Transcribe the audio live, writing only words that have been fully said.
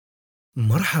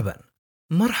مرحبا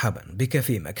مرحبا بك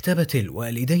في مكتبة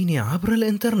الوالدين عبر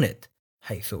الإنترنت،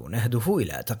 حيث نهدف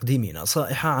إلى تقديم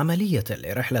نصائح عملية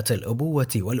لرحلة الأبوة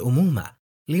والأمومة.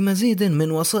 لمزيد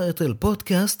من وسائط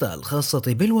البودكاست الخاصة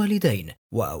بالوالدين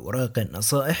وأوراق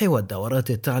النصائح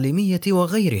والدورات التعليمية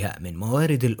وغيرها من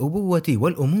موارد الأبوة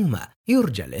والأمومة،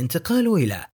 يرجى الانتقال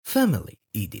إلى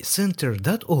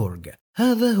familyedcenter.org.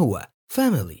 هذا هو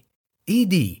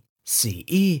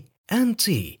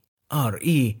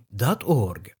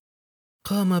familyedcenter.org.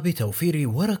 قام بتوفير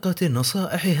ورقة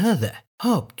النصائح هذا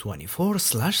Hub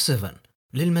 24/7.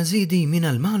 للمزيد من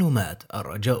المعلومات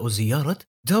الرجاء زيارة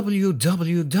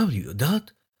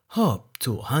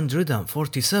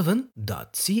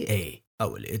www.hub247.ca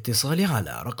أو الاتصال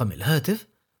على رقم الهاتف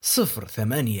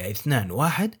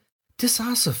 0821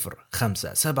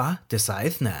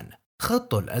 905792.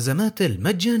 خط الأزمات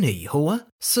المجاني هو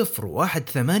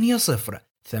 0180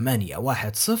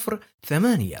 810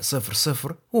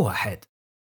 8001.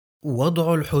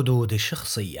 وضع الحدود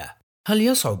الشخصية. هل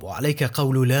يصعب عليك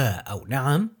قول لا أو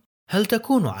نعم؟ هل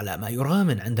تكون على ما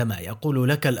يرام عندما يقول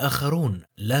لك الآخرون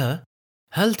لا؟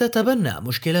 هل تتبنى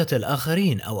مشكلات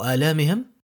الآخرين أو آلامهم؟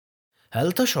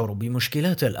 هل تشعر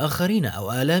بمشكلات الآخرين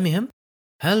أو آلامهم؟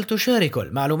 هل تشارك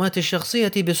المعلومات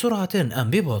الشخصية بسرعة أم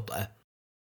ببطء؟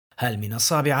 هل من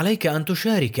الصعب عليك أن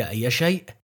تشارك أي شيء؟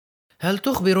 هل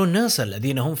تخبر الناس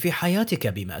الذين هم في حياتك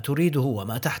بما تريده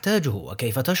وما تحتاجه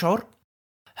وكيف تشعر؟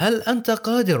 هل أنت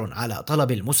قادر على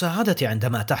طلب المساعدة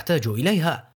عندما تحتاج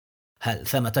إليها؟ هل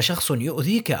ثمة شخص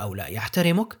يؤذيك أو لا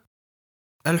يحترمك؟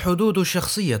 الحدود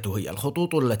الشخصية هي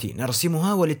الخطوط التي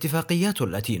نرسمها والاتفاقيات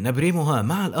التي نبرمها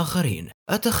مع الآخرين.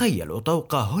 أتخيل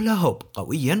طوق هولا هوب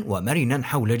قويا ومرنا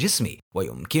حول جسمي،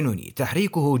 ويمكنني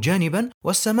تحريكه جانبا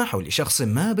والسماح لشخص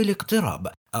ما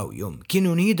بالاقتراب، أو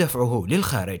يمكنني دفعه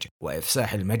للخارج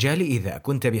وإفساح المجال إذا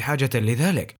كنت بحاجة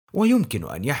لذلك. ويمكن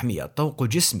أن يحمي الطوق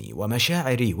جسمي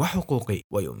ومشاعري وحقوقي،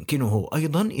 ويمكنه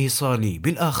أيضا إيصالي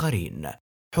بالآخرين.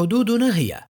 حدودنا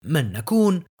هي من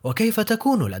نكون وكيف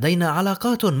تكون لدينا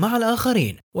علاقات مع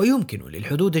الآخرين، ويمكن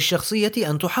للحدود الشخصية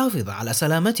أن تحافظ على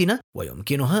سلامتنا،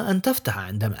 ويمكنها أن تفتح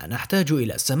عندما نحتاج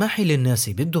إلى السماح للناس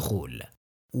بالدخول.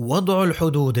 وضع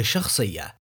الحدود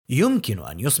الشخصية. يمكن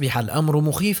أن يصبح الأمر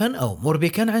مخيفا أو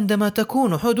مربكا عندما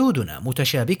تكون حدودنا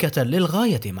متشابكة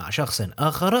للغاية مع شخص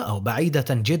آخر أو بعيدة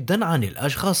جدا عن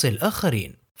الأشخاص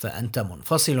الآخرين، فأنت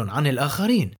منفصل عن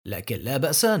الآخرين، لكن لا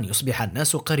بأس أن يصبح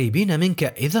الناس قريبين منك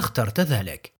إذا اخترت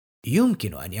ذلك.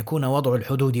 يمكن أن يكون وضع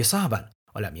الحدود صعبا،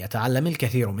 ولم يتعلم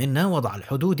الكثير منا وضع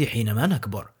الحدود حينما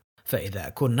نكبر. فإذا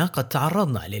كنا قد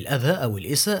تعرضنا للأذى أو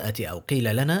الإساءة أو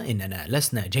قيل لنا إننا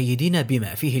لسنا جيدين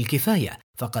بما فيه الكفاية،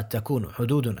 فقد تكون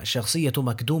حدودنا الشخصية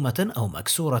مكدومة أو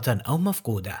مكسورة أو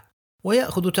مفقودة.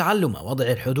 ويأخذ تعلم وضع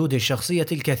الحدود الشخصية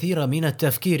الكثير من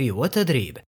التفكير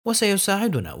والتدريب،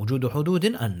 وسيساعدنا وجود حدود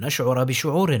أن نشعر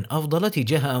بشعور أفضل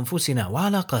تجاه أنفسنا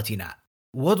وعلاقاتنا.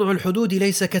 وضع الحدود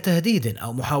ليس كتهديد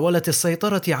أو محاولة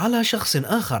السيطرة على شخص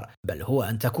آخر، بل هو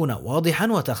أن تكون واضحا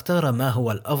وتختار ما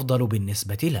هو الأفضل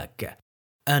بالنسبة لك.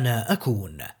 أنا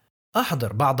أكون.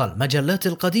 أحضر بعض المجلات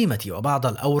القديمة وبعض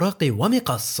الأوراق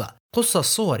ومقص. قص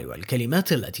الصور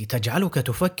والكلمات التي تجعلك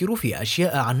تفكر في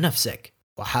أشياء عن نفسك،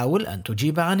 وحاول أن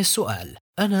تجيب عن السؤال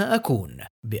أنا أكون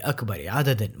بأكبر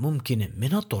عدد ممكن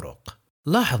من الطرق.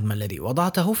 لاحظ ما الذي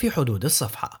وضعته في حدود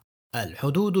الصفحة.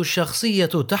 الحدود الشخصية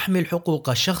تحمي الحقوق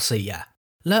الشخصية.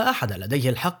 لا أحد لديه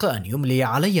الحق أن يملي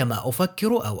علي ما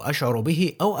أفكر أو أشعر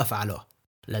به أو أفعله.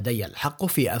 لدي الحق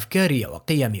في أفكاري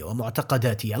وقيمي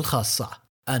ومعتقداتي الخاصة.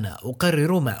 أنا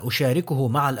أقرر ما أشاركه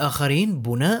مع الآخرين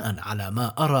بناء على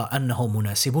ما أرى أنه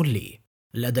مناسب لي.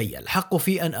 لدي الحق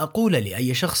في أن أقول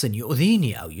لأي شخص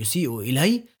يؤذيني أو يسيء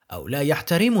إلي أو لا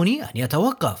يحترمني أن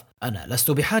يتوقف، أنا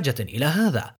لست بحاجة إلى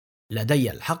هذا.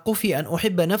 لدي الحق في أن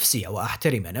أحب نفسي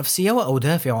وأحترم نفسي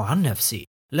وأدافع عن نفسي.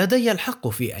 لدي الحق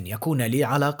في أن يكون لي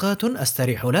علاقات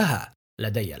أستريح لها.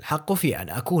 لدي الحق في أن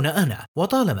أكون أنا،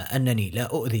 وطالما أنني لا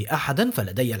أؤذي أحدا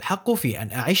فلدي الحق في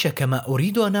أن أعيش كما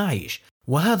أريد أن أعيش،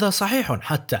 وهذا صحيح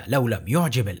حتى لو لم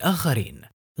يعجب الآخرين.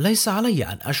 ليس علي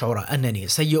أن أشعر أنني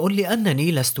سيء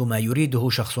لأنني لست ما يريده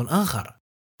شخص آخر.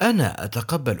 أنا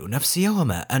أتقبل نفسي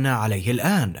وما أنا عليه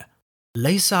الآن.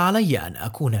 ليس علي أن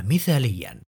أكون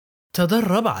مثاليا.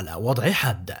 تدرب على وضع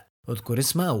حد. اذكر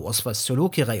اسم أو وصف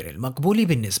السلوك غير المقبول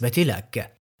بالنسبة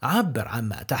لك. عبر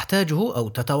عما تحتاجه أو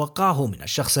تتوقعه من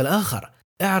الشخص الآخر.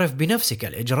 اعرف بنفسك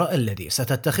الإجراء الذي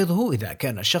ستتخذه إذا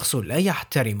كان الشخص لا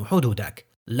يحترم حدودك.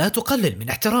 لا تقلل من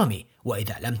احترامي،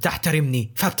 وإذا لم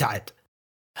تحترمني فابتعد.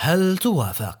 هل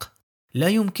توافق؟ لا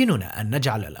يمكننا أن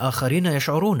نجعل الآخرين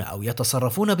يشعرون أو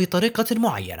يتصرفون بطريقة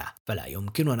معينة، فلا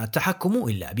يمكننا التحكم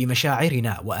إلا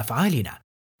بمشاعرنا وأفعالنا.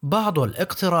 بعض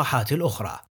الاقتراحات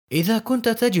الأخرى: إذا كنت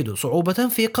تجد صعوبة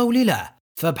في قول لا،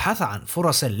 فابحث عن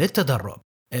فرص للتدرب.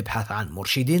 ابحث عن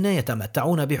مرشدين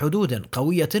يتمتعون بحدود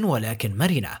قوية ولكن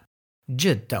مرنة.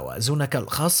 جد توازنك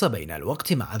الخاص بين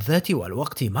الوقت مع الذات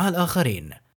والوقت مع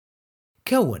الآخرين.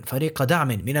 كون فريق دعم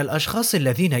من الأشخاص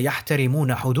الذين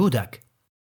يحترمون حدودك.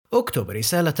 اكتب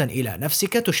رسالة إلى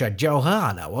نفسك تشجعها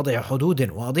على وضع حدود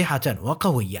واضحة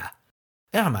وقوية.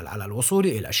 اعمل على الوصول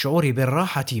إلى الشعور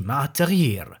بالراحة مع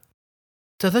التغيير.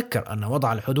 تذكر أن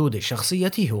وضع الحدود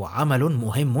الشخصية هو عمل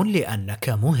مهم لأنك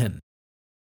مهم.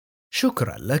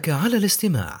 شكرا لك على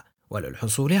الاستماع،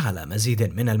 وللحصول على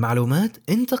مزيد من المعلومات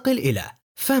انتقل إلى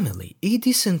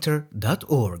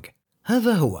familyedcenter.org.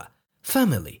 هذا هو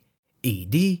family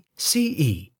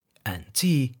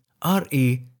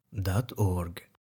edcenter.org.